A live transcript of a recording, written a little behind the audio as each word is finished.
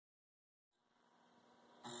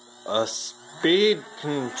A speed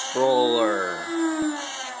controller.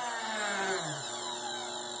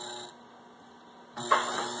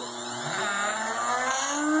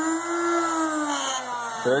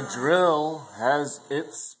 The drill has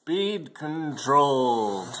its speed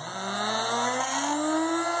controlled.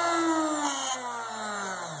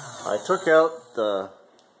 I took out the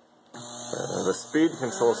speed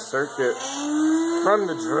control circuit from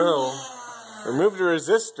the drill, removed the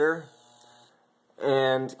resistor,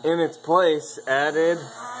 and in its place added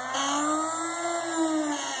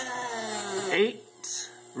 8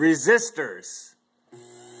 resistors.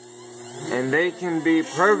 And they can be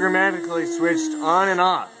programmatically switched on and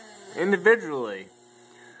off individually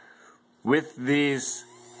with these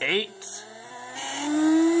 8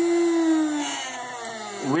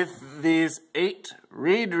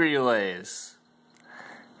 read relays,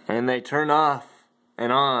 and they turn off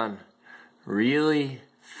and on really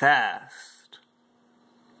fast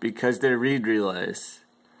because they're read relays.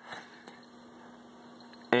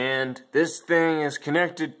 And this thing is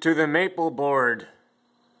connected to the Maple board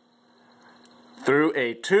through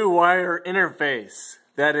a 2-wire interface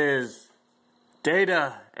that is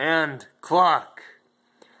data and clock.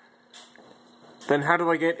 Then how do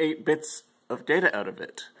I get 8 bits of data out of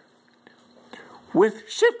it? With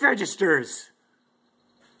shift registers!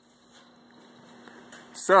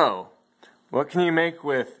 So, what can you make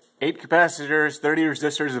with 8 capacitors, 30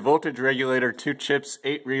 resistors, a voltage regulator, 2 chips,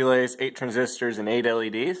 8 relays, 8 transistors, and 8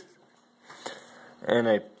 LEDs? And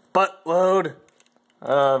a buttload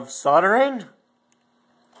of soldering?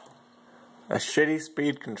 A shitty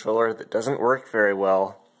speed controller that doesn't work very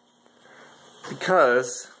well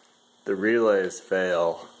because the relays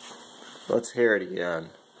fail. Let's hear it again.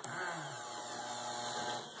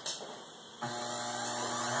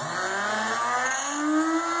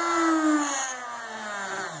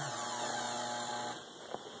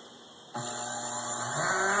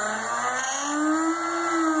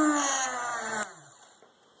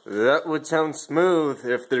 That would sound smooth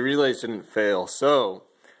if the relays didn't fail. So,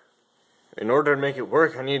 in order to make it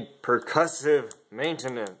work, I need percussive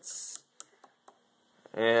maintenance.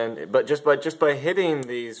 But just by hitting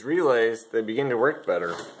these relays, they begin to work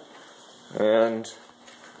better. And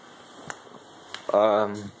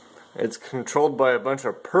it's controlled by a bunch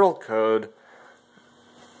of Perl code.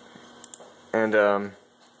 And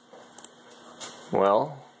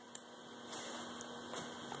well,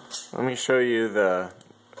 let me show you the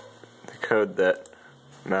code that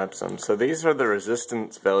maps them. So these are the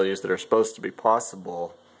resistance values that are supposed to be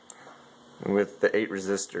possible with the 8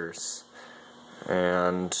 resistors,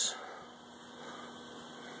 and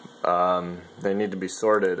they need to be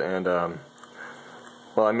sorted. And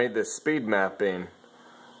well, I made this speed mapping,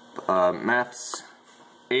 maps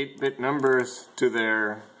 8-bit numbers to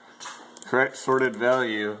their correct sorted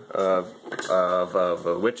value of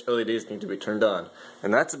which LEDs need to be turned on.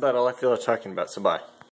 And that's about all I feel like talking about, so bye.